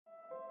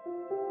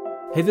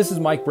Hey, this is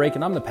Mike Brake,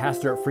 and I'm the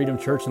pastor at Freedom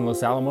Church in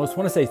Los Alamos. I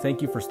want to say thank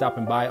you for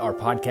stopping by our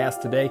podcast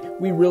today.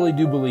 We really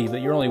do believe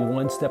that you're only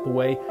one step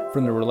away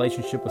from the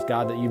relationship with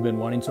God that you've been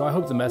wanting. So I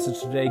hope the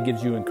message today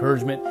gives you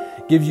encouragement,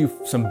 gives you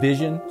some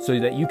vision so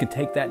that you can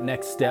take that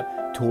next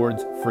step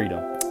towards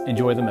freedom.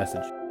 Enjoy the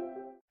message.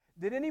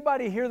 Did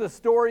anybody hear the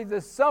story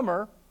this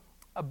summer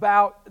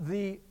about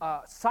the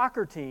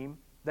soccer team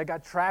that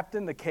got trapped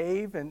in the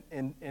cave in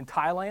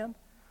Thailand?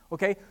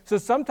 Okay, so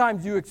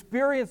sometimes you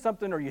experience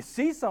something or you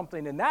see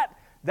something, and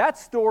that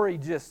story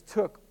just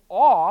took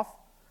off,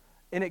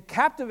 and it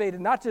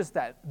captivated not just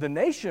the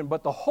nation,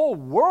 but the whole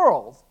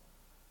world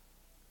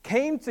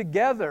came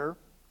together.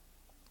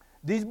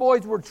 These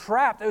boys were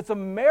trapped. It's a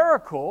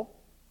miracle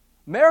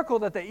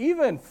that they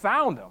even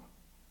found them.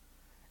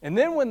 And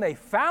then when they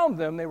found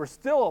them, they were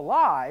still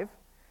alive,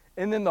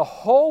 and then the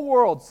whole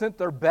world sent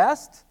their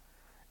best.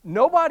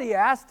 Nobody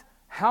asked,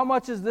 how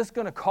much is this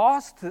going to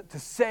cost to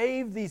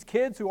save these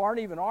kids who aren't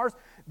even ours?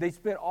 They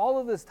spent all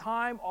of this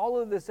time, all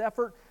of this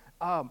effort,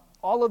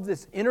 all of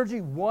this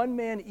energy. One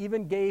man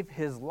even gave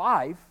his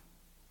life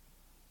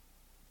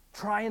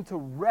trying to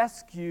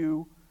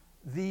rescue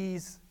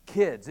these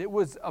kids. It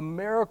was a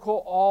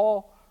miracle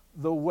all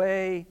the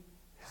way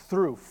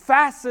through.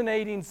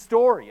 Fascinating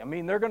story. I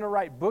mean, they're going to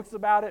write books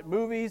about it,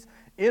 movies,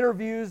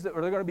 interviews,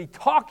 or they're going to be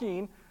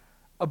talking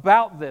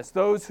about this.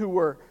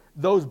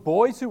 Those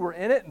boys who were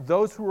in it, and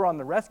those who were on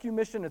the rescue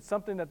mission, it's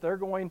something that they're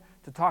going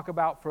to talk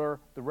about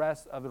for the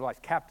rest of their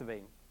life.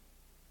 Captivating.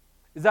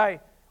 As I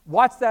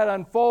watched that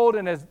unfold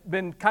and has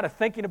been kind of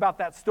thinking about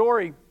that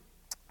story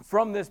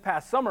from this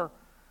past summer,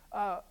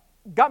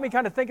 got me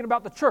kind of thinking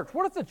about the church.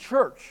 What if the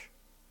church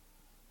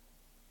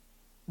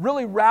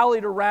really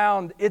rallied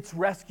around its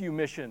rescue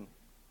mission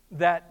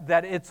that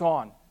it's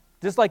on?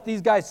 Just like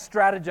these guys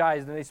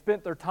strategized and they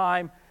spent their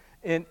time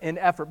in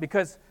effort.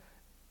 Because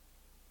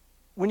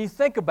when you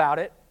think about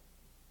it,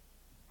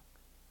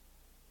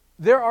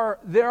 there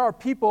are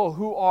people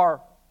who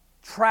are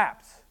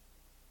trapped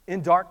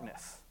in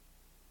darkness.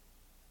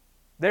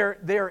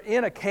 They're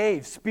in a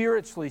cave,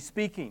 spiritually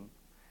speaking,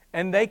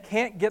 and they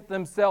can't get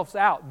themselves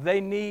out. They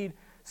need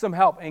some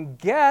help. And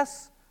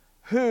guess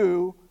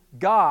who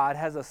God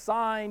has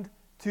assigned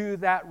to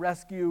that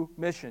rescue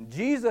mission?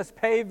 Jesus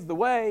paved the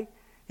way.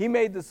 He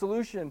made the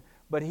solution,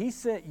 but He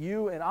sent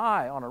you and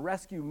I on a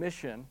rescue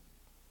mission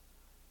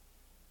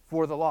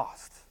for the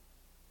lost.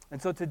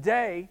 And so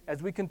today,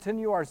 as we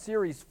continue our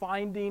series,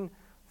 Finding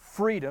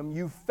Freedom,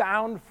 you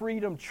found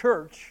Freedom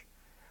Church,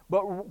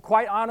 but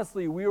quite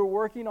honestly, we were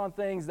working on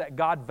things that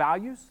God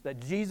values, that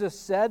Jesus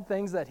said,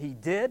 things that He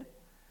did,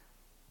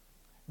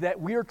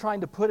 that we are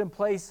trying to put in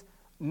place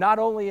not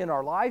only in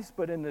our lives,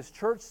 but in this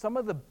church, some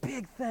of the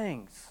big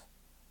things.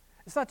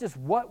 It's not just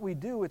what we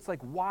do, it's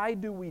like, why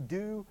do we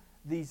do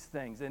these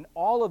things? And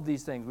all of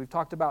these things, we've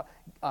talked about,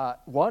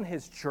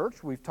 His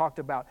church, we've talked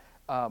about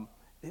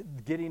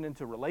getting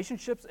into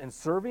relationships and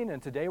serving,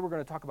 and today we're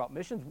going to talk about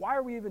missions. Why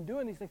are we even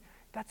doing these things?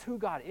 That's who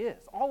God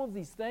is. All of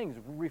these things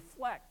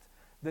reflect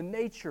the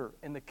nature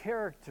and the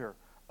character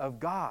of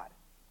God.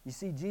 You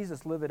see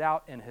Jesus live it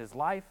out in His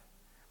life,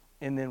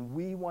 and then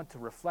we want to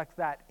reflect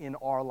that in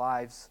our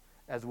lives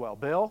as well.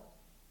 Bill,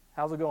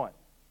 how's it going?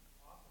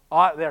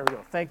 There we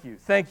go. Thank you.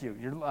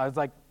 I was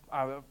like,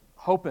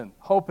 hoping.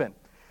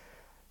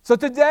 So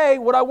today,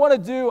 what I want to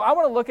do, I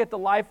want to look at the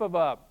life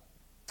of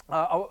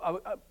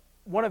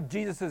one of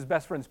Jesus'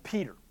 best friends,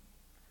 Peter,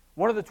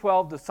 one of the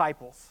 12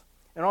 disciples.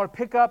 And I want to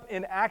pick up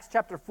in Acts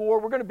chapter 4.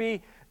 We're going to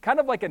be kind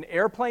of like an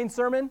airplane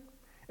sermon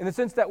in the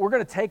sense that we're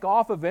going to take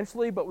off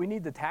eventually, but we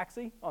need the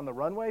taxi on the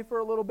runway for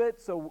a little bit,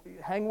 so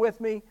hang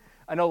with me.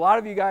 I know a lot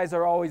of you guys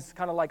are always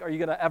kind of like, are you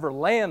going to ever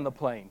land the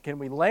plane? Can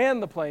we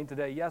land the plane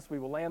today? Yes, we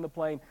will land the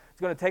plane. It's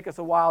going to take us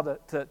a while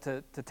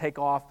to take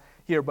off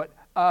here, but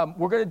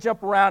we're going to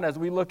jump around as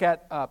we look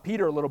at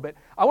Peter a little bit.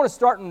 I want to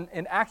start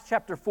in Acts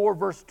chapter 4,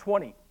 verse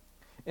 20.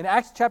 In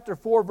Acts chapter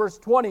 4, verse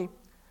 20,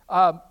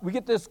 we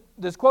get this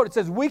quote. It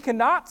says, "We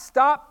cannot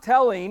stop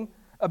telling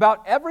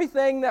about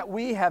everything that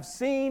we have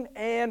seen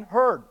and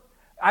heard."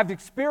 I've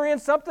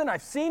experienced something,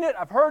 I've seen it,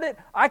 I've heard it,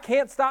 I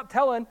can't stop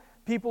telling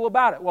people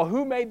about it. Well,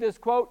 who made this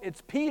quote? It's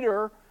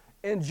Peter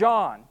and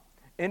John.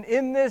 And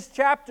in this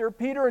chapter,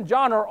 Peter and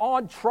John are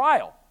on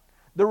trial.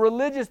 The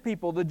religious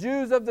people, the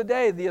Jews of the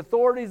day, the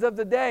authorities of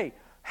the day,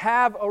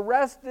 have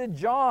arrested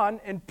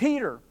John and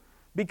Peter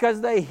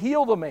because they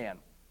healed a man.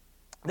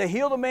 They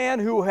healed a man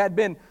who had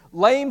been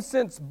lame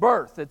since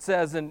birth, it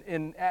says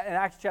in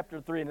Acts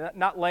chapter 3. And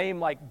not lame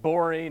like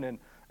boring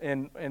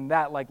and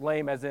that like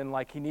lame as in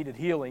like he needed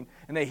healing.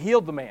 And they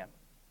healed the man.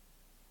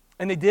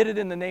 And they did it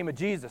in the name of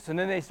Jesus. And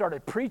then they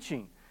started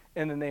preaching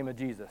in the name of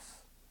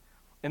Jesus.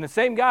 And the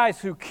same guys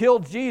who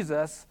killed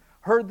Jesus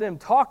heard them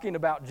talking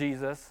about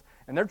Jesus,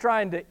 and they're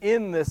trying to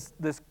end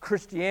this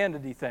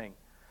Christianity thing.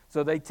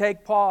 So they take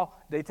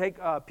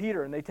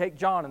Peter, and they take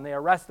John, and they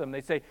arrest them.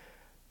 They say,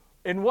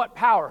 "In what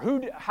power?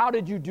 How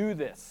did you do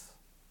this?"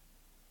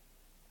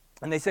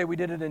 And they say, "We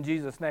did it in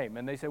Jesus' name."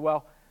 And they say,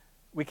 "Well,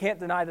 we can't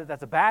deny that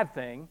that's a bad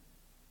thing,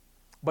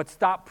 but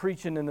stop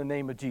preaching in the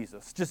name of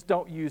Jesus. Just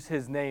don't use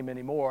his name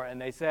anymore. And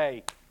they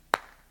say,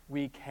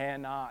 we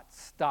cannot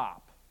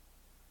stop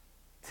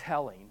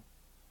telling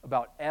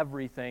about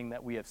everything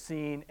that we have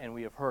seen and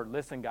we have heard.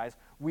 Listen, guys,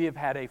 we have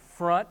had a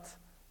front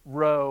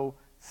row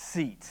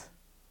seat.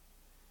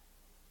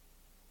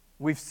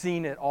 We've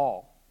seen it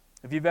all.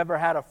 If you've ever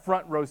had a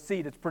front row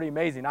seat, it's pretty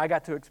amazing. I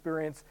got to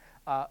experience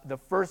the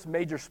first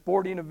major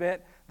sporting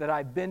event that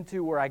I've been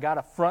to where I got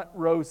a front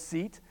row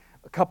seat.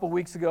 A couple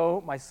weeks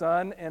ago, my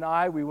son and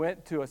we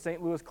went to a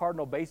St. Louis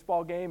Cardinal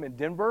baseball game in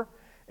Denver.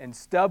 And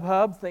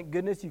StubHub, thank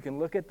goodness, you can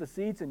look at the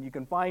seats and you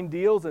can find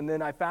deals. And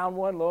then I found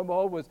one, lo and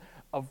behold, was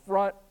a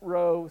front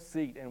row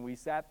seat. And we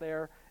sat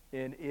there,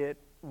 and it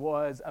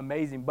was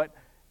amazing. But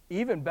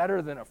even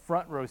better than a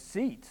front row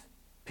seat,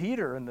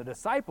 Peter and the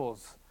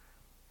disciples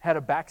had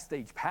a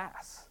backstage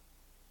pass.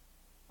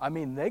 I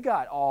mean, they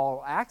got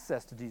all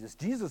access to Jesus.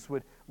 Jesus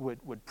would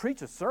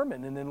preach a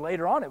sermon, and then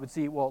later on it would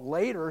see, well,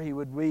 later he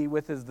would be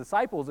with his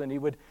disciples, and he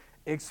would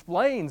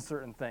explain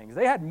certain things.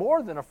 They had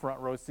more than a front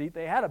row seat.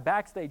 They had a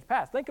backstage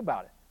pass. Think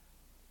about it.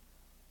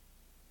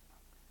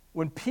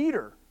 When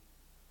Peter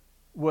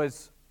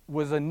was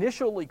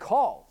initially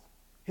called,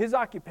 his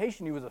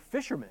occupation, he was a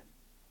fisherman.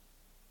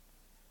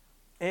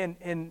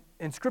 And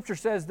Scripture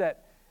says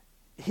that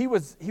he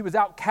was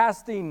out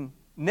casting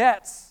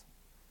nets,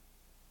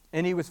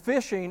 and he was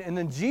fishing, and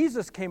then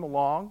Jesus came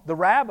along, the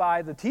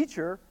rabbi, the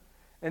teacher,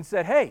 and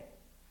said, hey,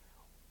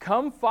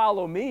 come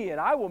follow me,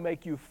 and I will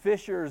make you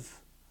fishers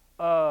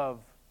of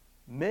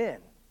men.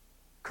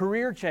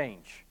 Career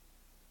change.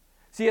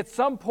 See, at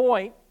some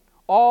point,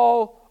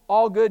 all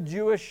good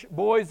Jewish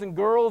boys and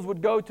girls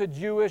would go to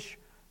Jewish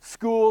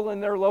school in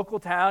their local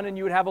town, and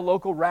you would have a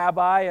local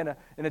rabbi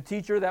and a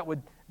teacher that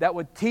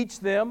would teach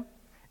them.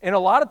 And a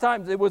lot of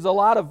times it was a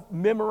lot of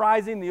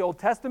memorizing the Old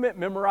Testament,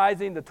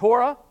 memorizing the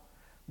Torah,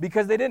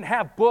 because they didn't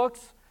have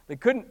books. They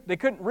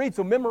couldn't read,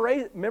 so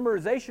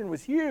memorization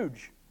was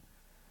huge.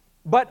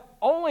 But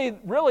only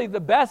really the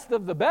best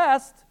of the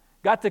best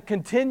got to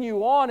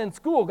continue on in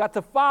school, got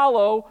to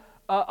follow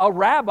a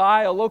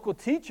rabbi, a local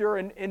teacher,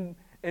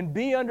 and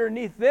be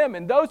underneath them.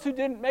 And those who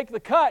didn't make the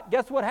cut,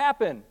 guess what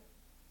happened?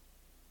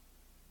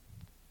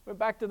 Went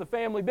back to the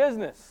family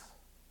business.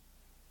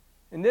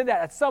 And then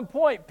at some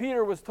point,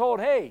 Peter was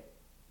told, hey,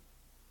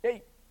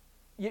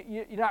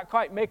 you're not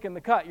quite making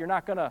the cut. You're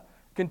not going to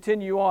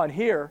continue on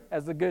here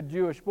as a good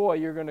Jewish boy.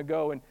 You're going to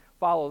go and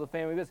follow the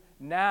family business.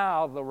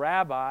 Now the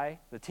rabbi,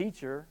 the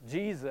teacher,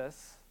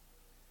 Jesus,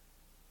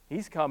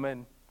 he's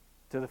coming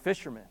to the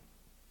fishermen.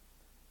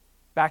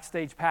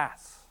 Backstage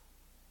pass.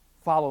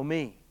 Follow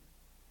me.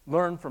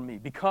 Learn from me.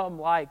 Become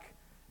like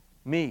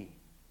me.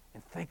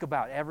 And think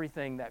about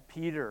everything that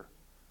Peter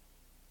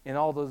and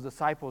all those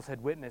disciples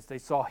had witnessed. They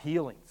saw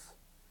healings.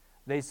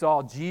 They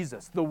saw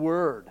Jesus, the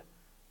Word,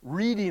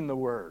 reading the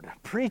Word,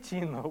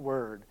 preaching the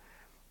Word.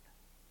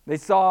 They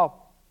saw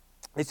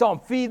him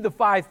feed the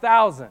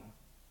 5,000.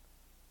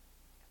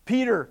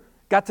 Peter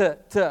got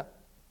to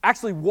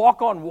actually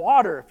walk on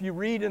water, if you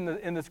read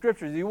in the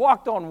Scriptures. He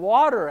walked on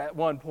water at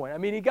one point. I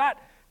mean, he got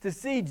to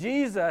see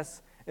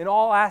Jesus in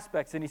all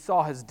aspects, and he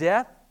saw his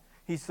death.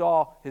 He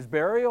saw his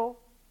burial.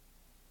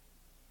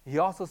 He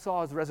also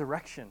saw his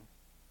resurrection.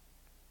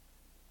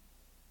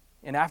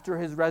 And after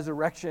his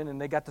resurrection,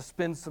 and they got to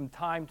spend some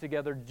time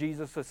together,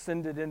 Jesus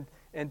ascended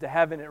into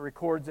heaven. It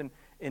records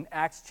in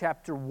Acts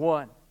chapter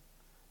 1,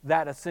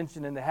 that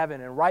ascension into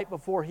heaven. And right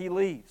before he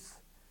leaves,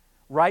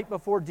 right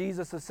before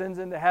Jesus ascends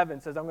into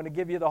heaven, says, I'm going to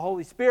give you the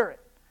Holy Spirit.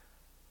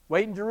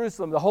 Wait in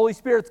Jerusalem. The Holy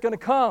Spirit's going to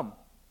come.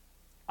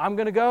 I'm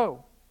going to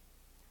go.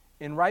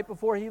 And right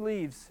before he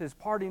leaves, his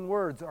parting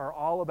words are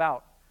all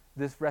about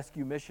this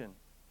rescue mission.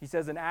 He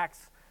says in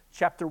Acts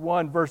chapter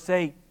 1, verse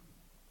 8,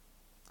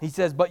 he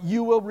says, but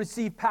you will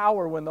receive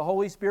power when the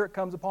Holy Spirit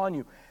comes upon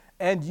you,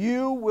 and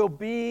you will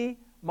be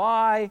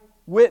my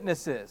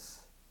witnesses,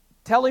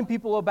 telling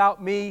people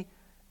about me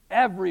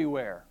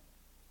everywhere.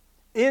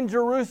 In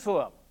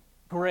Jerusalem,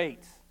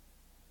 great.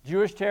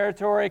 Jewish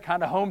territory,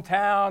 kind of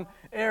hometown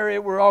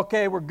area,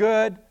 we're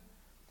good.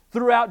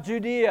 Throughout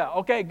Judea,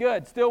 okay,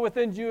 good. Still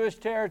within Jewish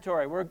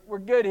territory, we're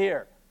good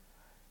here.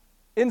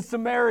 In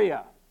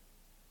Samaria,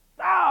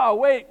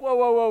 wait,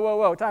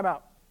 whoa, time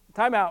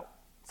out.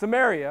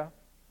 Samaria.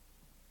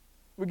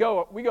 We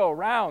go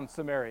around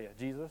Samaria,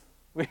 Jesus.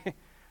 We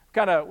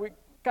kind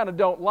of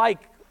don't like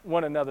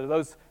one another.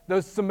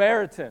 Those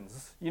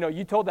Samaritans. You know,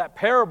 you told that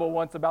parable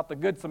once about the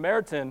Good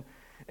Samaritan,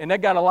 and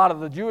that got a lot of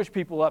the Jewish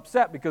people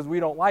upset because we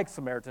don't like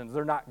Samaritans.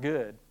 They're not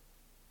good.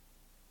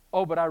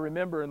 Oh, but I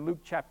remember in Luke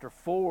chapter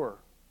 4,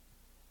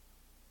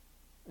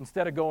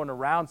 instead of going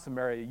around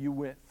Samaria, you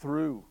went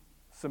through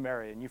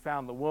Samaria, and you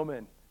found the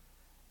woman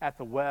at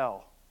the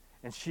well,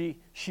 and she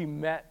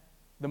met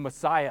the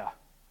Messiah.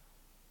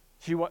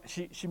 She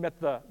met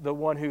the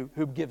one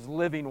who gives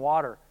living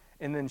water.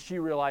 And then she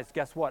realized,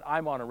 guess what?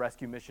 I'm on a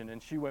rescue mission.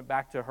 And she went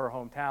back to her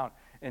hometown,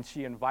 and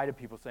she invited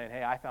people saying,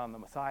 hey, I found the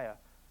Messiah.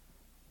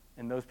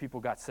 And those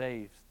people got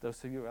saved. Those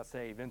people got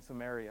saved in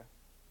Samaria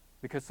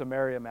because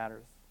Samaria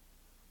matters.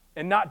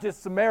 And not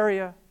just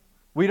Samaria.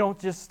 We don't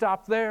just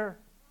stop there.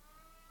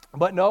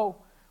 But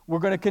no, we're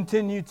going to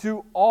continue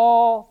to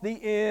all the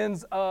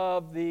ends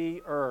of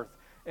the earth.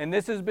 And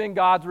this has been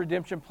God's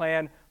redemption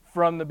plan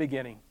from the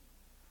beginning.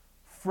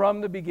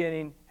 From the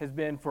beginning has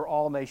been for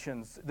all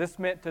nations. This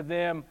meant to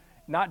them,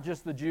 not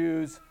just the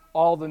Jews,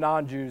 all the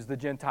non-Jews, the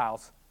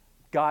Gentiles.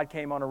 God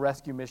came on a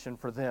rescue mission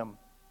for them.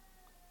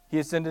 He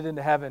ascended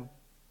into heaven.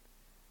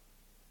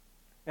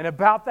 And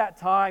about that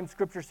time,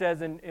 Scripture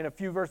says in a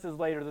few verses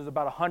later, there's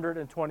about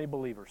 120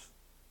 believers.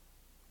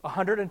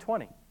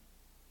 120.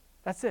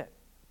 That's it.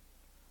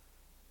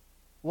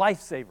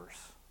 Lifesavers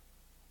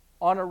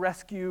on a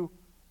rescue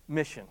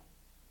mission.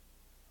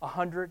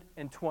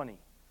 120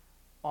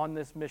 on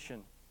this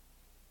mission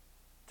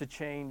to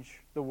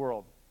change the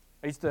world.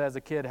 I used to, as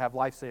a kid, have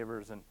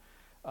lifesavers, and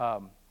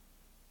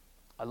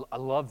I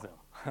love them.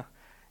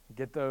 You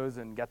get those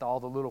and get all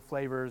the little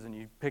flavors, and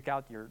you pick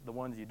out the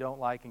ones you don't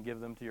like and give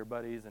them to your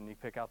buddies, and you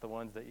pick out the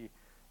ones that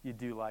you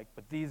do like.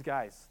 But these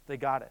guys, they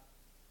got it.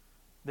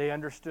 They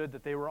understood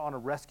that they were on a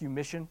rescue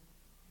mission.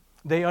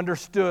 They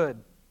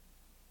understood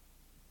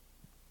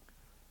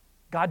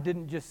God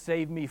didn't just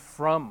save me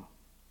from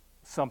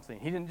something.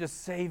 He didn't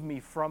just save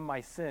me from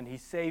my sin. He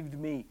saved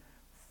me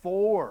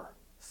for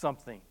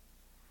something.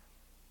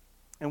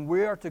 And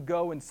we are to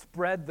go and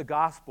spread the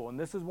gospel. And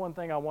this is one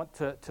thing I want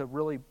to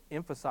really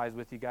emphasize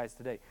with you guys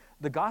today.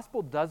 The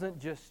gospel doesn't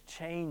just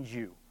change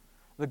you.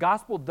 The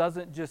gospel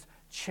doesn't just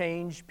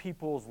change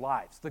people's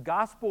lives. The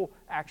gospel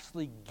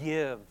actually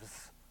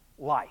gives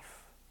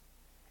life.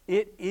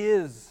 It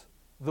is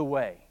the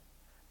way.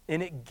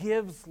 And it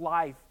gives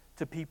life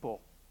to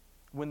people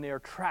when they are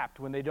trapped,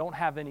 when they don't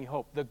have any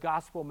hope. The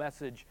gospel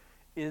message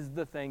is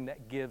the thing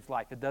that gives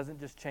life. It doesn't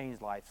just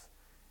change lives,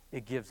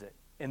 it gives it.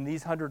 And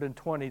these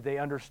 120, they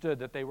understood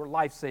that they were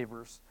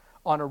lifesavers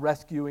on a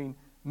rescuing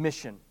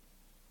mission.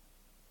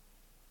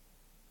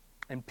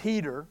 And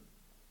Peter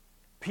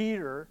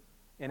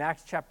in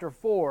Acts chapter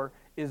 4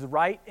 is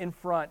right in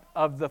front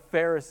of the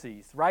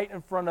Pharisees, right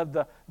in front of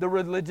the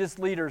religious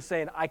leaders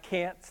saying, I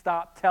can't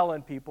stop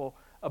telling people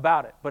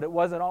about it. But it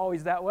wasn't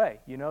always that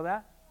way. You know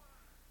that?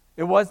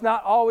 It was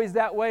not always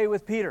that way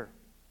with Peter.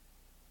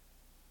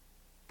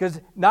 Because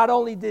not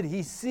only did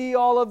he see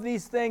all of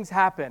these things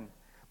happen,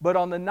 but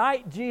on the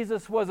night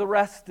Jesus was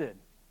arrested,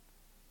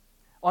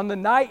 on the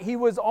night he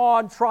was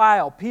on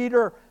trial,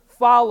 Peter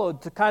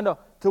followed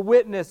to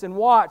witness and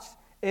watch,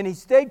 and he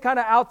stayed kind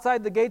of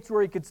outside the gates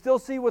where he could still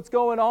see what's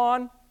going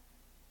on,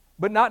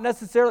 but not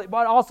necessarily,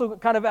 but also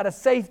kind of at a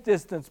safe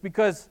distance,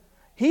 because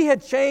he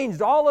had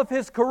changed all of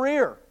his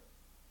career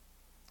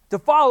to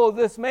follow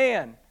this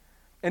man.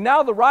 And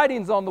now the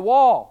writing's on the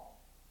wall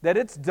that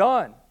it's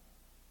done.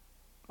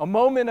 A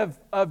moment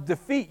of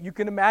defeat. You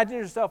can imagine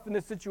yourself in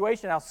this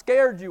situation, how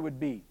scared you would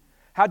be,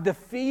 how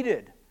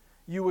defeated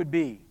you would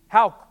be,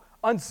 how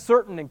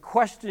uncertain and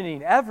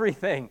questioning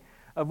everything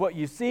of what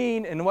you've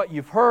seen and what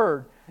you've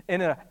heard.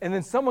 And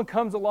then someone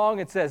comes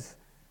along and says,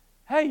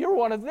 hey, you're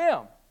one of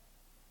them.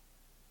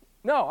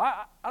 No,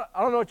 I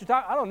don't know what you're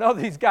talking. I don't know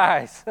these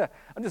guys.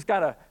 I'm just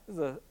there's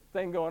a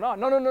thing going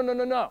on.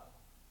 No.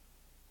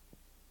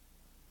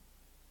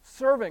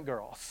 Servant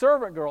girl, it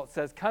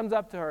says, comes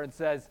up to him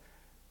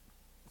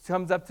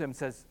and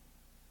says,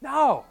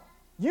 no,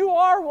 you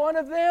are one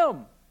of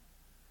them.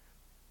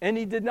 And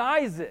he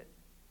denies it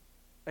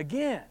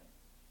again.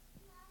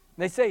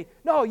 They say,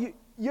 no,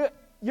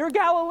 you're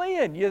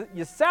Galilean.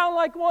 You sound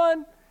like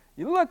one.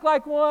 You look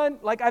like one.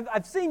 Like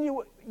I've seen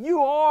you.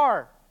 You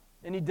are.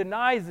 And he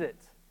denies it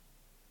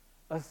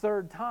a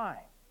third time.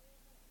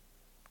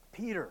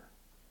 Peter,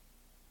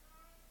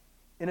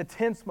 in a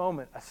tense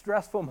moment, a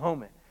stressful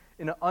moment,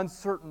 in an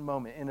uncertain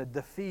moment, in a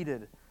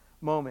defeated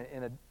moment,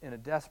 in a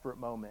desperate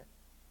moment,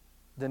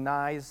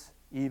 denies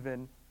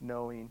even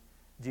knowing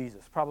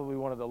Jesus. Probably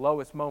one of the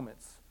lowest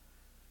moments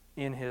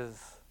in his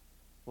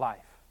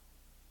life.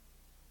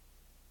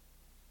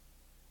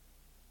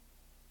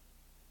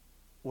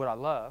 What I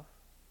love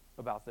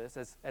about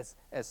this,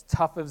 as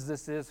tough as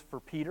this is for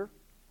Peter,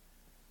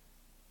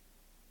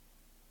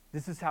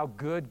 this is how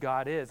good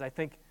God is. I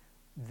think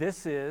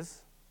this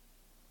is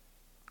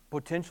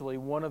potentially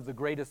one of the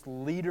greatest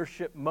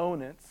leadership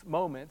moments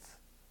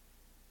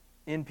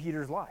in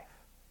Peter's life.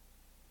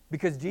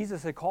 Because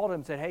Jesus had called him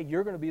and said, hey,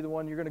 you're going to be the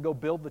one, you're going to go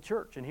build the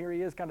church. And here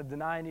he is kind of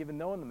denying even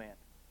knowing the man.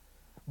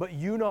 But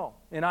you know,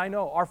 and I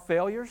know, our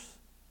failures,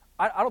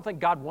 I don't think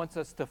God wants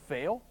us to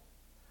fail.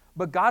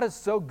 But God is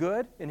so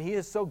good, and he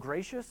is so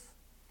gracious,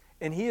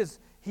 and he is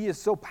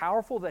so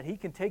powerful that he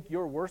can take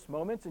your worst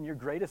moments and your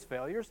greatest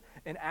failures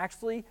and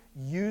actually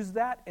use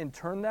that and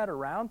turn that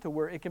around to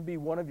where it can be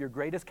one of your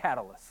greatest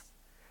catalysts,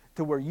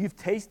 to where you've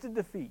tasted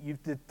defeat, you've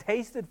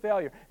tasted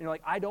failure, and you're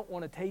like, I don't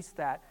want to taste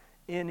that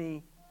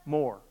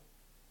anymore.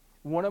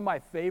 One of my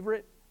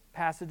favorite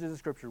passages of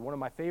Scripture, one of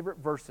my favorite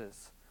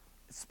verses,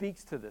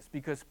 speaks to this,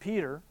 because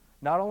Peter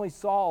not only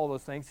saw all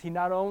those things, he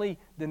not only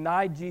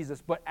denied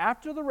Jesus, but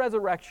after the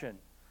resurrection,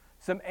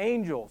 some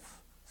angels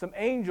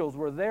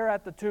were there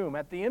at the tomb,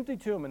 at the empty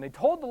tomb, and they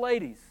told the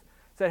ladies,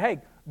 said, hey,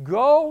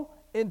 go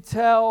and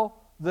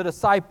tell the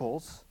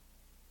disciples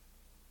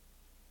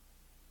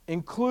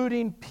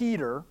including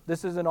Peter,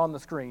 this isn't on the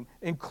screen,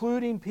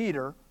 including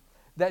Peter,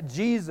 that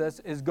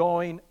Jesus is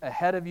going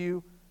ahead of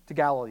you to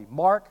Galilee.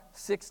 Mark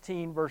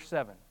 16, verse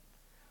 7.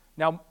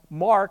 Now,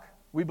 Mark,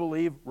 we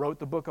believe, wrote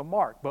the book of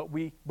Mark, but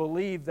we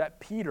believe that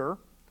Peter,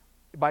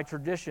 by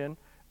tradition,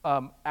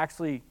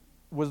 actually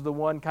was the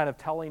one kind of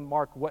telling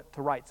Mark what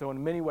to write. So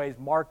in many ways,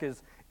 Mark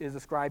is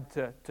ascribed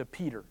to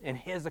Peter in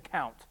his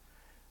account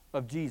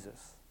of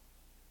Jesus.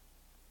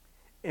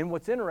 And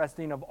what's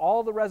interesting, of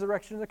all the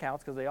resurrection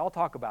accounts, because they all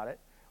talk about it,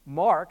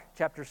 Mark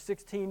chapter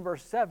 16,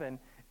 verse 7,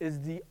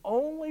 is the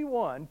only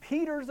one,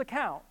 Peter's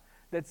account,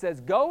 that says,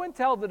 go and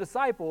tell the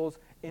disciples,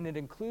 and it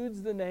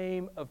includes the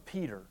name of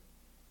Peter.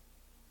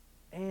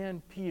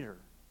 And Peter.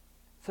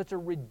 Such a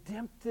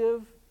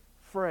redemptive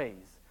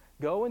phrase.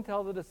 Go and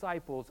tell the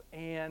disciples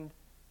and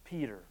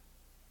Peter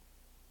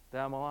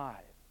that I'm alive.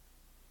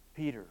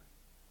 Peter,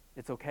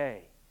 it's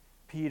okay.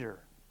 Peter,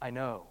 I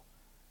know,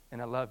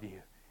 and I love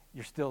you.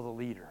 You're still the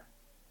leader.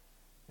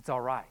 It's all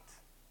right.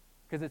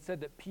 Because it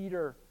said that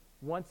Peter,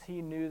 once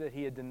he knew that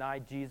he had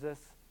denied Jesus,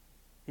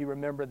 he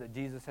remembered that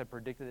Jesus had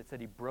predicted it. It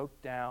said he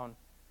broke down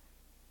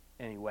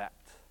and he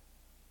wept.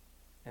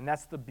 And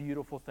that's the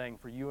beautiful thing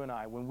for you and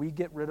I. When we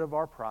get rid of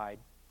our pride,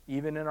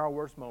 even in our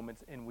worst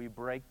moments, and we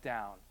break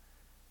down,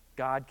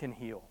 God can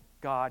heal.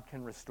 God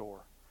can restore.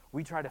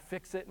 We try to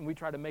fix it and we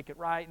try to make it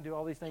right and do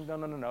all these things.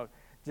 No.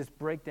 Just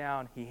break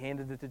down. He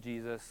handed it to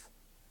Jesus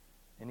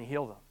and he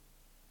healed him.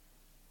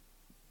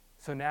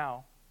 So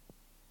now,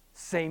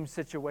 same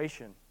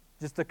situation.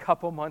 Just a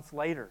couple months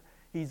later,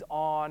 he's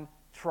on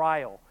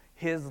trial.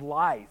 His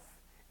life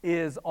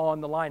is on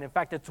the line. In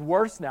fact, it's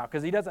worse now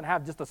because he doesn't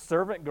have just a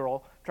servant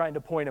girl trying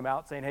to point him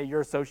out, saying, hey,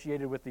 you're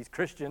associated with these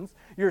Christians.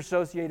 You're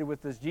associated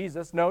with this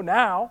Jesus. No,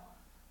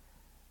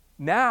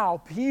 now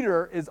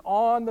Peter is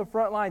on the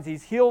front lines.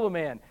 He's healed a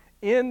man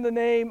in the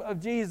name of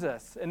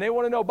Jesus. And they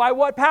want to know, by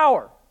what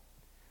power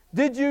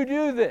did you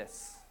do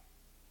this?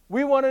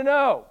 We want to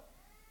know.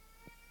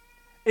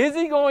 Is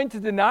he going to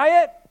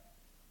deny it?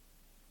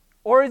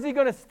 Or is he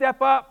going to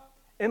step up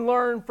and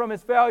learn from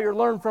his failure,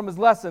 learn from his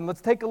lesson?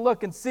 Let's take a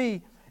look and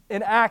see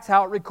in Acts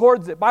how it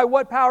records it. By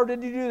what power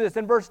did you do this?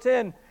 In verse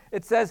 10,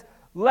 it says,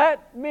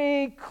 let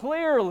me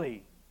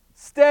clearly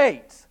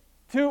state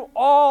to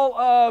all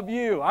of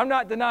you. I'm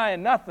not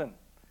denying nothing.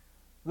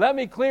 Let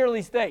me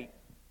clearly state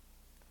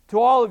to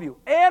all of you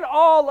and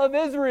all of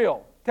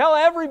Israel. Tell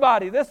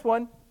everybody this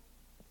one,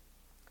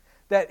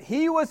 that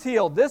he was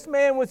healed. This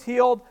man was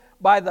healed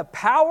by the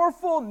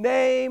powerful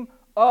name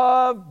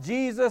of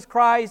Jesus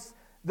Christ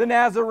the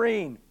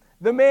Nazarene,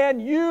 the man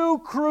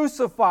you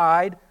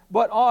crucified,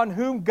 but on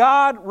whom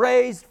God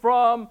raised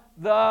from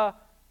the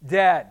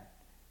dead.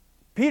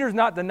 Peter's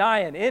not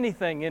denying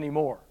anything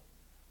anymore.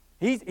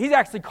 He's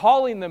actually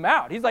calling them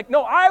out. He's like,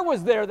 no, I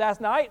was there that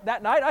night.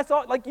 I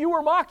saw it, like you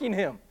were mocking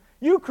him.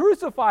 You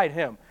crucified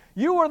him.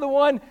 You were the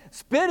one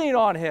spitting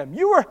on him.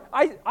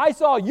 I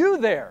saw you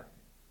there.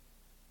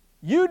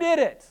 You did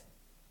it.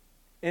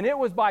 And it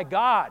was by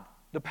God,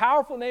 the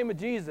powerful name of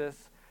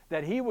Jesus,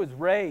 that he was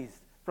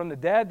raised from the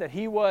dead, that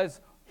he was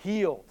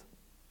healed.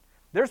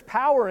 There's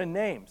power in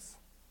names.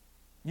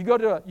 You go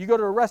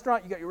to a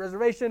restaurant, you got your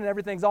reservation, and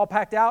everything's all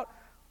packed out.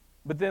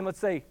 But then let's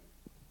say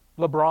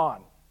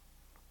LeBron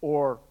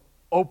or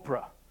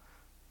Oprah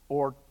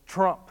or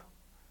Trump.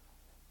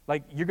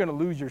 Like, you're going to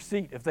lose your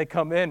seat if they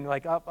come in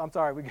like, oh, I'm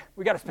sorry,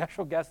 we got a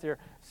special guest here.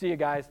 See you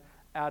guys,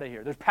 out of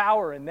here. There's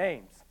power in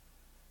names.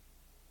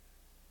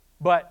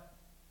 But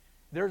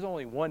there's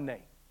only one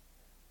name.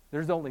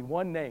 There's only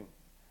one name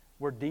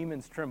where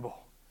demons tremble,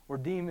 where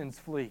demons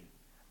flee,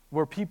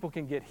 where people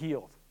can get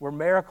healed, where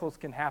miracles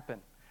can happen,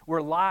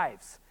 where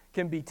lives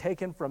can be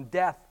taken from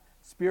death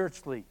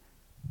spiritually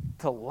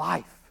to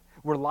life,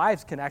 where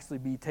lives can actually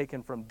be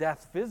taken from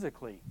death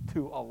physically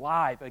to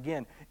alive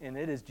again, and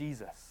it is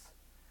Jesus.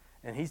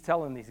 And he's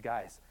telling these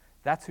guys,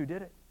 that's who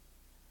did it.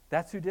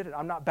 That's who did it.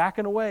 I'm not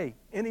backing away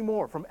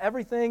anymore from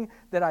everything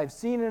that I've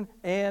seen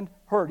and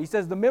heard. He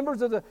says,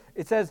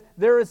 it says,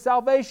 there is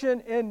salvation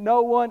in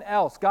no one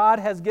else. God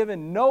has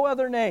given no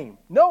other name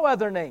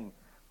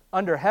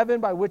under heaven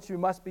by which you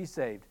must be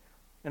saved.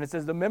 And it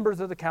says, the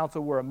members of the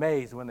council were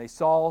amazed when they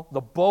saw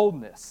the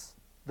boldness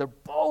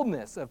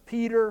of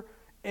Peter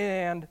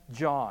and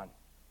John.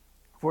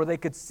 For they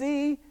could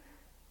see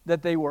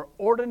that they were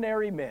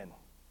ordinary men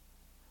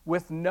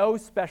with no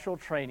special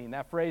training.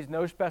 That phrase,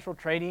 no special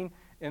training,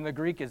 in the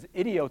Greek is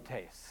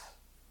idiotes,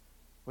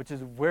 which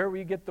is where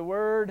we get the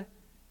word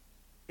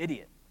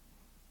idiot.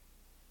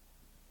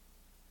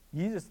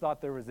 You just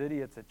thought there was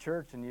idiots at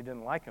church and you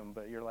didn't like them,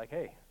 but you're like,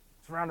 hey,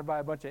 surrounded by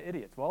a bunch of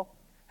idiots. Well,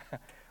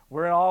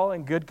 we're all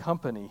in good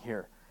company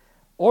here.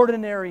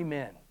 Ordinary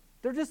men.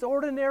 They're just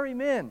ordinary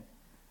men.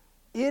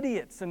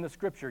 Idiots in the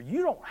Scripture.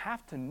 You don't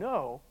have to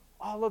know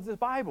all of the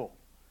Bible.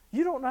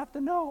 You don't have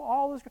to know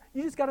all this.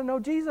 You just got to know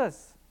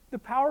Jesus, the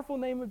powerful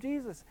name of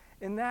Jesus.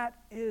 And that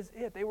is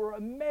it. They were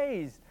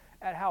amazed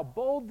at how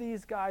bold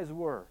these guys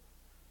were.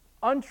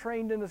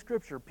 Untrained in the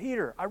Scripture.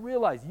 Peter, I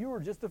realize you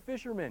were just a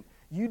fisherman.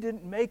 You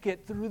didn't make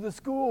it through the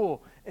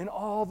school and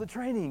all the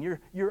training.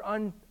 You're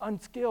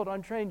unskilled,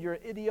 untrained. You're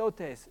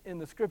idiotes in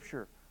the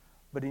Scripture.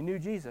 But he knew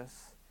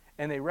Jesus,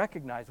 and they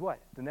recognized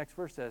what? The next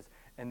verse says,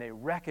 and they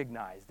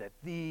recognized that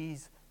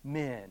these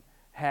men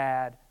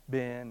had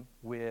been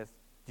with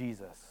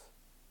Jesus.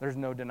 There's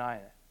no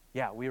denying it.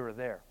 Yeah, we were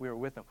there. We were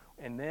with them.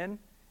 And then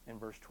in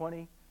verse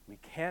 20, we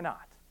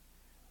cannot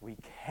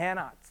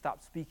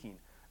stop speaking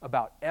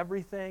about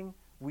everything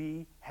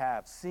we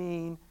have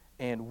seen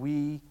and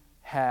we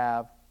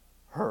have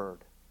heard.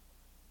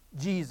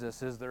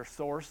 Jesus is their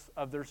source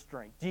of their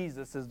strength.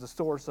 Jesus is the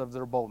source of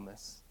their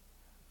boldness.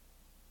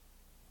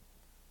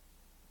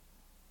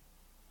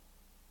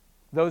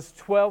 Those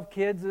 12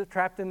 kids that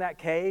trapped in that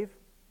cave,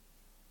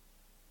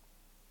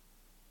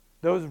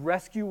 those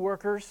rescue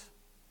workers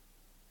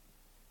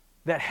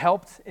that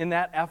helped in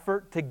that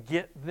effort to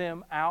get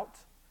them out,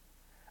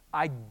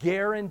 I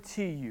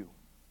guarantee you,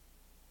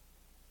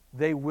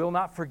 they will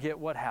not forget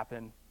what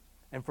happened,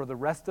 and for the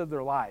rest of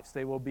their lives,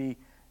 they will be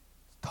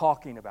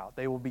talking about,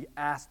 they will be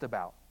asked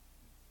about,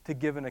 to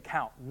give an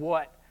account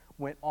what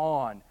went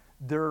on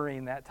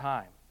during that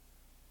time.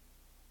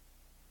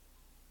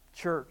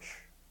 Church,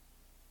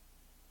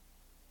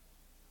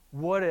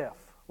 what if,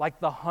 like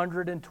the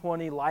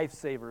 120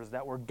 lifesavers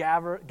that were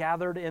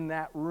gathered in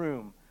that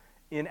room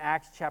in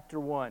Acts chapter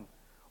 1,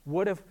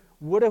 what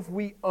if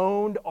we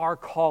owned our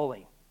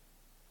calling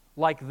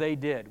like they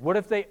did? What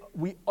if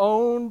we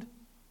owned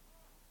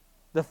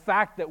the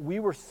fact that we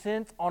were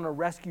sent on a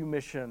rescue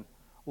mission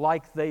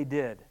like they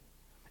did?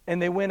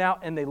 And they went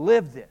out and they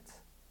lived it.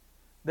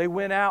 They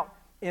went out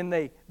and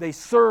they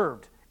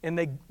served, and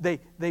they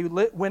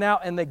went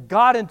out and they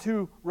got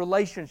into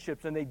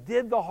relationships, and they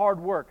did the hard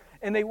work.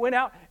 And they went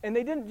out and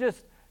they didn't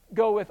just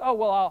go with, oh,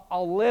 well,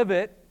 I'll live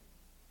it.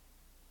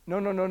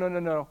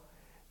 No.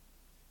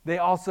 They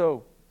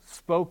also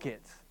spoke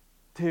it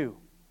too.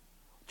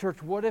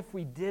 Church, what if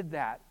we did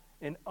that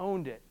and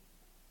owned it?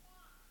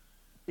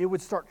 It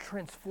would start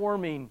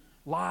transforming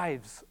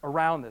lives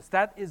around us.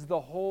 That is the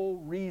whole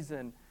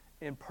reason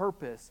and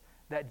purpose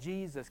that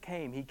Jesus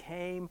came. He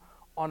came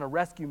on a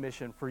rescue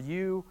mission for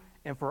you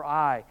and for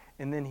I,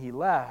 and then he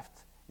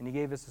left, and he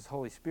gave us his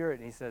Holy Spirit,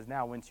 and he says,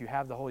 now, once you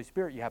have the Holy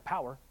Spirit, you have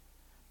power.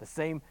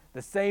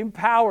 The same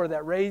power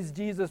that raised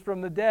Jesus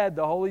from the dead,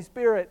 the Holy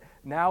Spirit,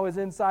 now is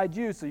inside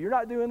you. So you're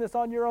not doing this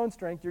on your own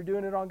strength. You're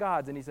doing it on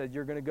God's. And he says,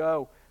 you're going to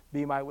go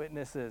be my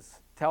witnesses.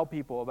 Tell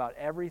people about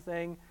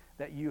everything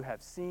that you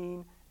have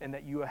seen and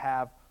that you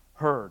have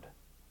heard.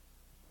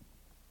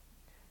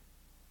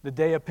 The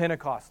day of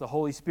Pentecost, the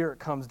Holy Spirit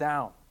comes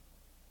down.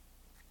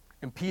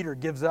 And Peter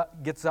gets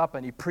up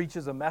and he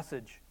preaches a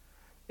message.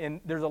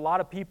 And there's a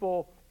lot of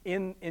people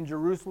in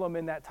Jerusalem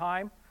in that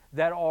time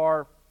that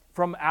are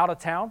from out of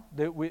town.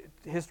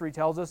 History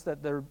tells us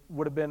that there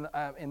would have been,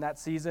 in that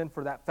season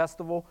for that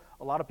festival,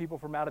 a lot of people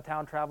from out of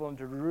town traveling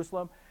to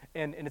Jerusalem.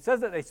 And it says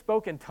that they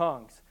spoke in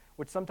tongues,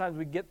 which sometimes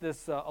we get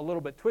this a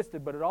little bit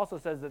twisted, but it also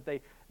says that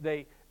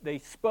they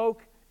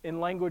spoke in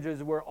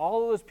languages where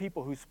all of those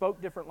people who spoke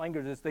different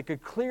languages, they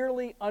could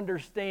clearly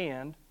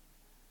understand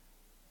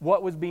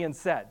what was being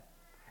said.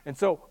 And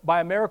so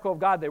by a miracle of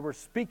God, they were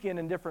speaking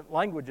in different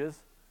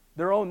languages,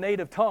 their own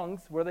native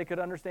tongues, where they could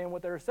understand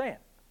what they were saying.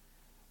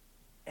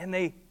 And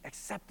they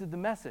accepted the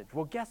message.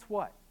 Well, guess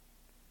what?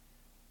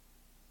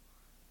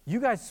 You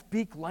guys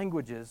speak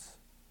languages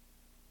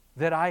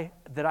that I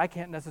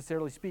can't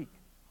necessarily speak.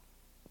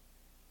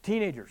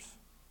 Teenagers,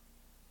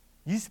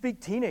 you speak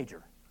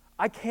teenager.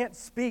 I can't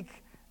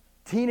speak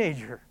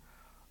teenager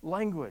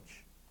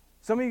language.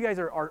 Some of you guys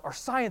are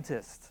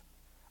scientists.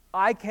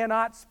 I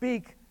cannot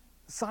speak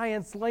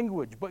science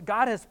language, but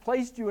God has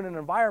placed you in an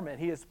environment.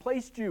 He has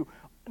placed you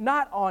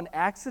not on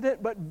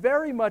accident, but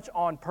very much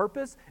on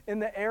purpose in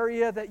the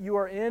area that you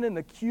are in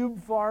the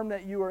cube farm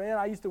that you are in.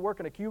 I used to work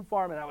in a cube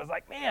farm, and I was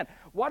like, man,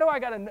 why do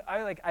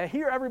I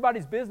hear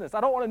everybody's business. I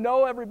don't want to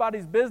know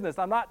everybody's business.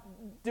 I'm not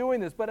doing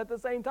this. But at the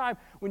same time,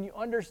 when you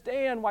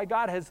understand why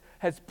God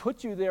has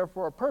put you there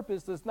for a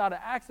purpose, that's not an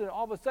accident,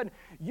 all of a sudden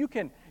you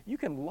can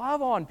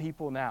love on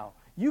people now.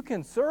 You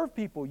can serve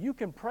people. You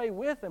can pray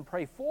with and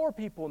pray for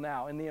people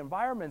now in the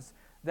environments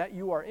that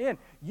you are in.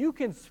 You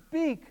can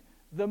speak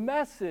the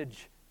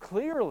message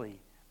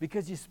clearly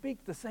because you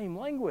speak the same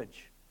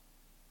language.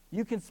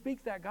 You can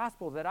speak that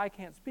gospel that I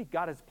can't speak.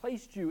 God has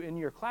placed you in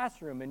your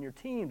classroom, in your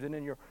teams, and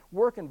in your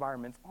work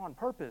environments on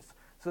purpose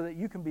so that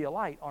you can be a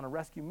light on a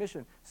rescue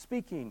mission,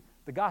 speaking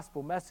the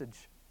gospel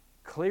message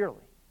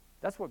clearly.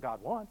 That's what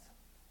God wants.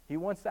 He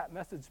wants that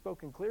message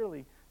spoken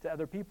clearly to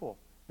other people.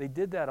 They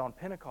did that on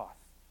Pentecost.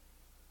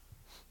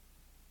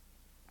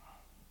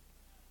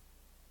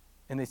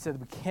 And they said,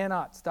 we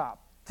cannot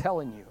stop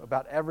telling you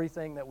about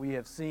everything that we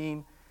have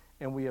seen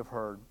and we have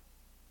heard.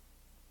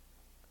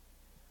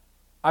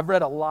 I've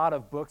read a lot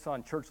of books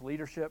on church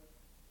leadership.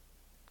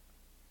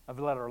 I've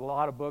read a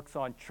lot of books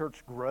on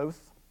church growth.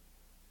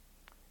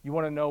 You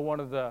want to know one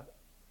of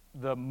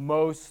the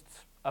most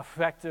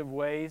effective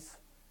ways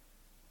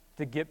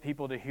to get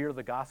people to hear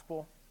the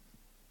gospel?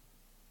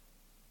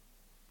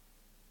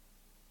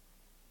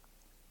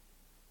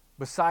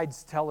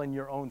 besides telling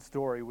your own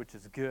story, which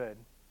is good.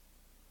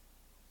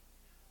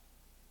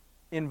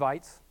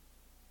 Invites.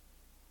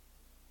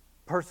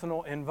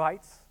 Personal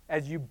invites.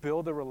 As you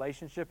build a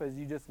relationship, as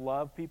you just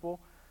love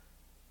people,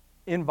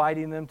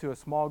 inviting them to a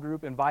small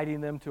group, inviting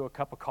them to a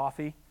cup of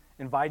coffee,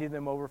 inviting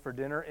them over for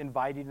dinner,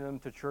 inviting them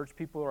to church.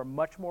 People are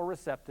much more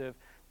receptive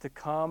to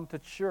come to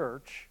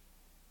church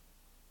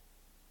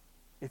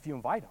if you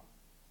invite them.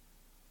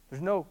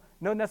 There's no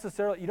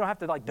necessarily, you don't have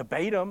to like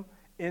debate them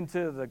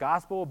into the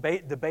gospel,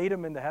 debate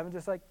them into heaven.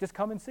 Just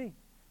come and see.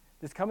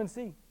 Just come and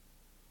see.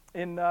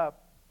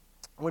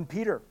 When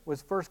Peter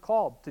was first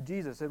called to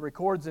Jesus, it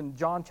records in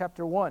John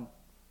chapter 1,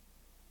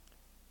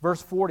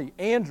 verse 40,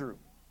 Andrew,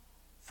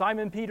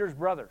 Simon Peter's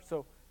brother.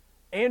 So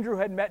Andrew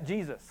had met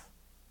Jesus,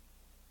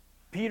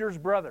 Peter's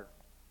brother.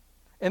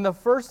 And the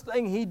first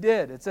thing he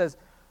did, it says,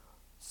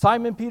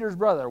 Simon Peter's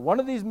brother, one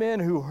of these men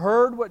who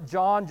heard what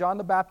John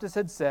the Baptist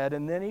had said,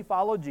 and then he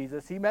followed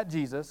Jesus, he met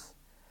Jesus.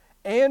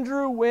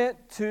 Andrew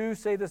went to,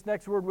 say this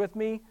next word with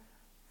me,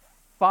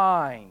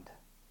 find.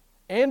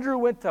 Andrew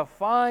went to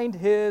find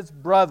his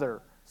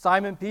brother,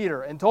 Simon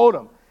Peter, and told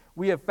him,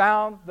 we have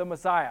found the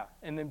Messiah.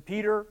 And then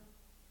Peter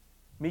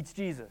meets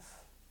Jesus.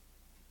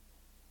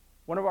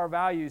 One of our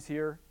values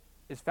here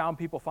is found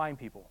people find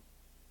people.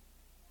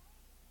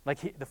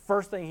 The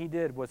first thing he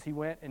did was he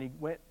went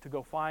to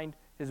go find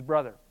his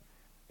brother.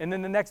 And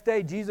then the next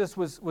day, Jesus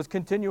was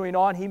continuing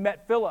on. He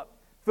met Philip.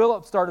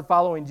 Philip started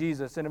following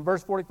Jesus. And in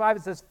verse 45,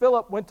 it says,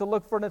 Philip went to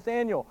look for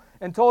Nathanael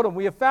and told him,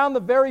 we have found the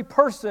very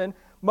person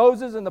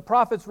Moses and the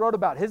prophets wrote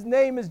about. His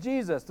name is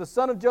Jesus, the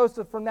son of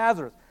Joseph from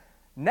Nazareth.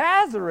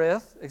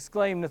 Nazareth,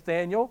 exclaimed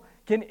Nathanael,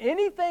 can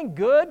anything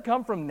good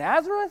come from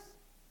Nazareth?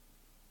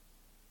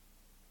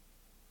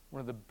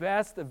 One of the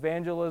best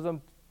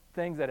evangelism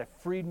things that have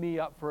freed me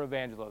up for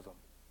evangelism.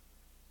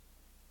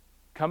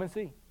 Come and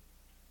see.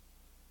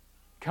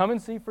 Come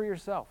and see for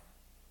yourself.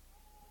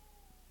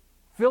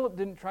 Philip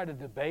didn't try to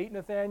debate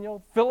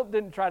Nathanael. Philip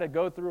didn't try to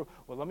go through,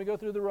 well, let me go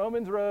through the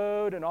Romans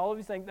road and all of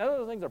these things. None of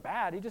those things are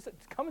bad. He just said,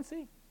 come and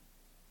see.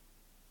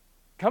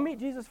 Come meet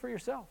Jesus for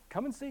yourself.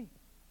 Come and see.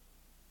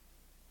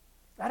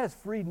 That has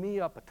freed me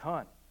up a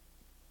ton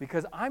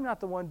because I'm not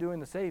the one doing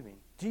the saving.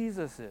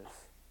 Jesus is.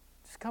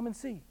 Just come and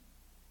see.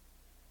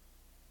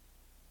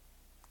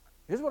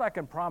 Here's what I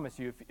can promise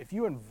you. If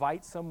you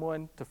invite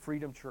someone to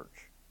Freedom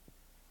Church,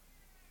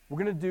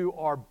 we're going to do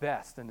our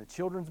best in the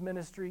children's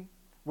ministry.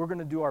 We're going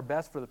to do our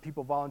best for the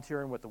people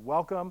volunteering with the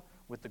welcome,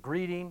 with the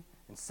greeting,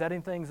 and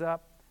setting things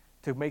up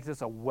to make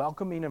this a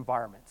welcoming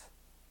environment,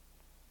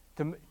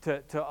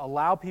 to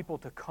allow people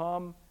to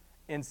come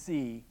and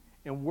see.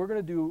 And we're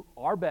going to do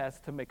our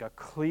best to make a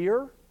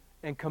clear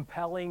and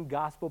compelling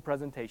gospel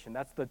presentation.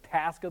 That's the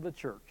task of the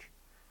church.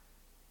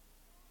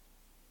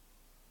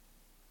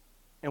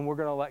 And we're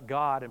going to let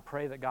God and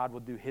pray that God will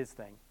do his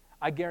thing.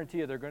 I guarantee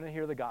you they're going to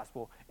hear the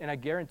gospel, and I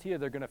guarantee you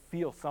they're going to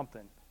feel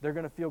something. They're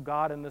going to feel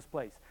God in this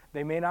place.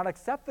 They may not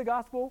accept the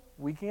gospel.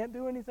 We can't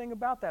do anything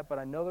about that, but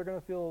I know they're going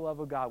to feel the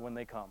love of God when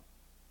they come.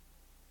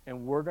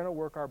 And we're going to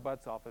work our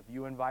butts off. If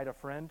you invite a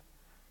friend,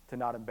 to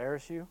not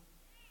embarrass you,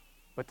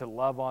 but to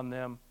love on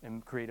them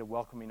and create a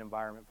welcoming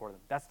environment for them.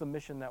 That's the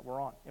mission that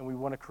we're on, and we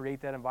want to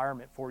create that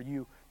environment for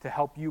you to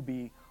help you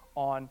be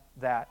on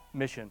that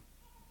mission.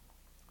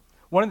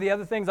 One of the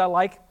other things I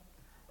like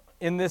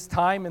in this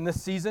time, in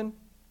this season,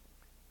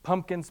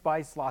 pumpkin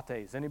spice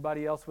lattes.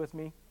 Anybody else with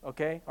me?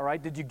 Okay, all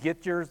right. Did you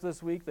get yours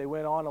this week? They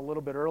went on a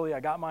little bit early.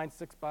 I got mine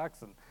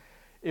 $6, and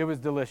it was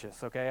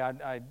delicious. Okay,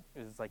 it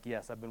was like,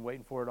 yes, I've been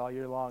waiting for it all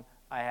year long.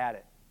 I had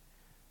it.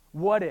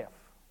 What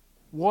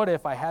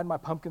if I had my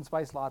pumpkin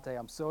spice latte?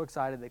 I'm so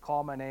excited. They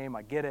call my name.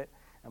 I get it.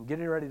 I'm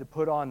getting ready to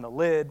put on the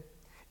lid,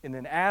 and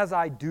then as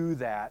I do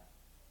that,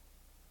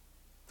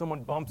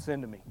 someone bumps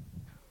into me.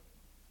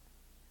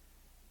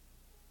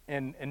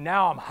 And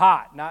now I'm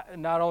hot,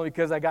 not only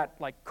because I got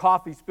like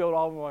coffee spilled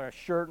all over my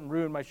shirt and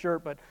ruined my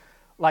shirt, but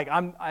like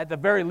I'm at the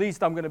very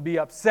least I'm going to be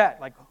upset.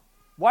 Like,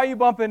 why are you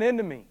bumping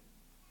into me?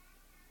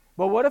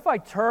 But what if I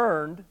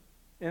turned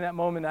in that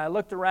moment and I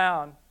looked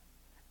around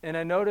and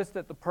I noticed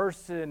that the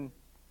person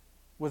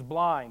was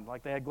blind,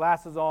 like they had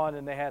glasses on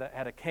and they had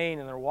a cane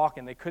and they're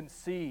walking. They couldn't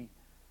see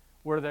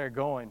where they're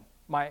going.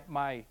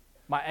 My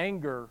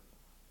anger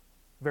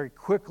very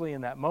quickly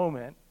in that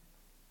moment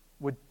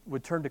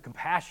would turn to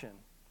compassion.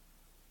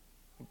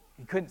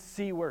 He couldn't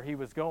see where he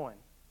was going.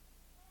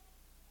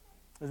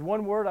 There's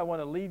one word I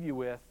want to leave you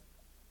with,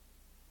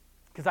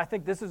 because I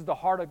think this is the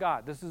heart of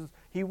God.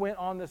 He went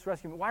on this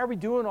rescue. Why are we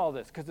doing all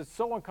this? Because it's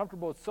so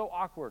uncomfortable. It's so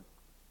awkward.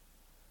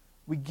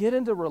 We get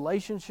into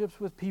relationships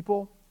with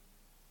people.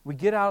 We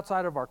get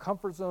outside of our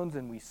comfort zones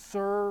and we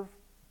serve.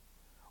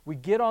 We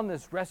get on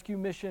this rescue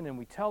mission and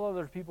we tell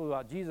other people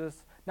about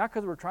Jesus, not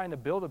because we're trying to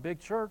build a big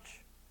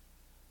church,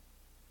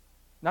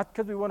 not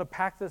because we want to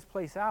pack this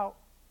place out.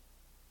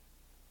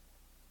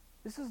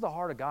 This is the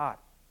heart of God.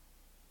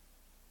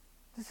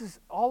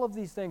 All of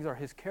these things are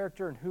his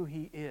character and who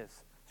he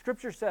is.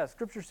 Scripture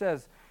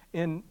says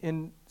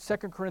in 2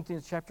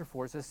 Corinthians chapter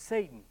 4, it says,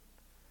 Satan,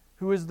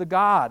 who is the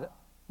God,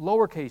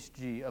 lowercase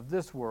g, of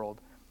this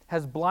world,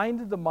 has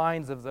blinded the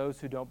minds of those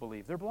who don't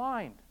believe. They're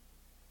blind.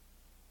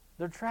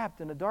 They're trapped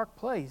in a dark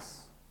place.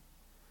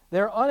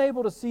 They're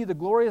unable to see the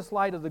glorious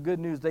light of the good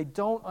news. They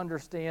don't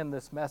understand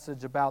this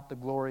message about the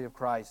glory of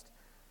Christ,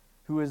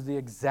 who is the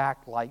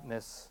exact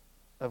likeness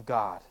of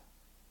God.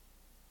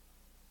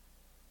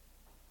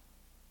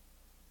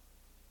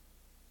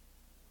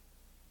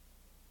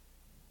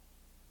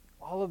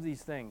 All of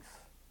these things,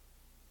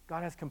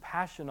 God has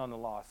compassion on the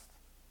lost.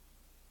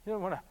 He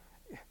doesn't want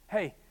to,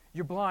 hey,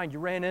 you're blind, you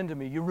ran into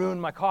me, you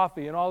ruined my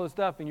coffee and all this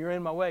stuff, and you're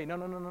in my way.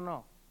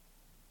 No.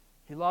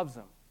 He loves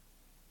them.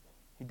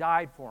 He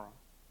died for them.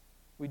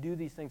 We do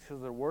these things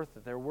because they're worth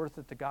it. They're worth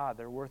it to God.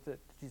 They're worth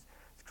it to Jesus.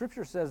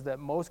 Scripture says that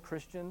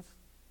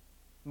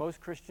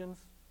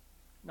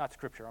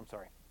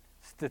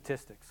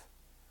statistics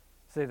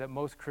say that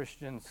most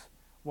Christians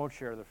won't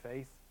share their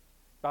faith.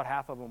 About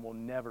half of them will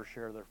never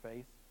share their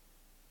faith.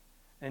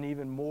 And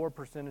even more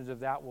percentage of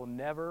that will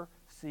never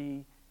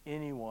see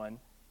anyone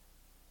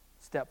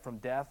step from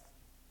death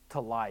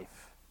to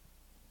life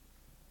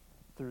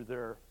through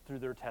their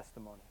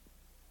testimony,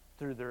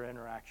 through their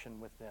interaction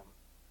with them.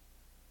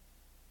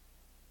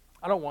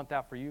 I don't want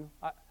that for you.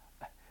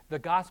 The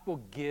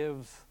gospel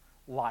gives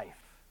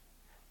life.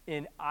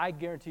 And I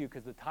guarantee you,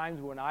 because the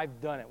times when I've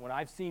done it, when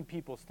I've seen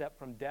people step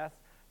from death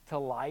to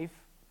life,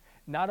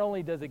 not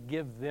only does it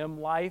give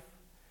them life,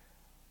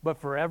 but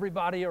for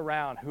everybody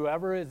around,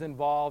 whoever is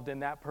involved in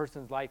that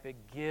person's life, it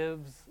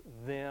gives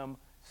them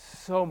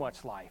so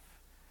much life,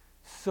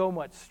 so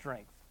much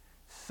strength,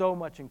 so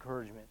much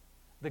encouragement.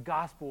 The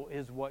gospel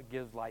is what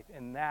gives life,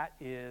 and that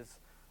is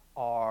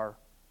our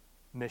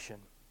mission.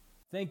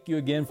 Thank you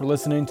again for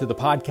listening to the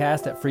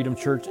podcast at Freedom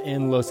Church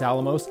in Los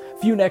Alamos. A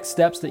few next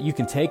steps that you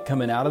can take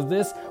coming out of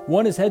this.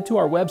 One is head to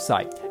our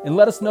website and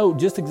let us know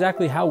just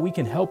exactly how we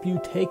can help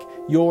you take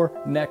your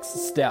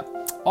next step.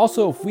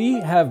 Also, if we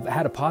have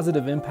had a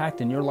positive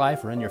impact in your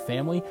life or in your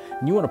family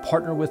and you want to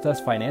partner with us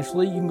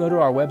financially, you can go to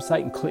our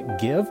website and click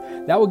Give.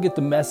 That will get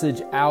the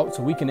message out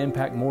so we can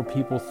impact more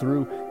people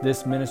through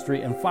this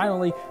ministry. And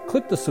finally,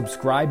 click the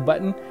subscribe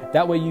button.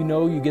 That way you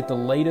know you get the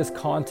latest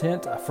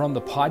content from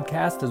the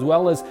podcast, as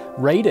well as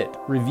rate it,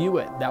 review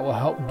it. That will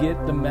help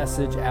get the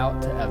message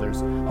out to others.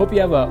 Hope you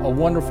have a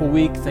wonderful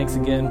week. Thanks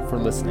again for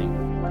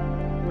listening.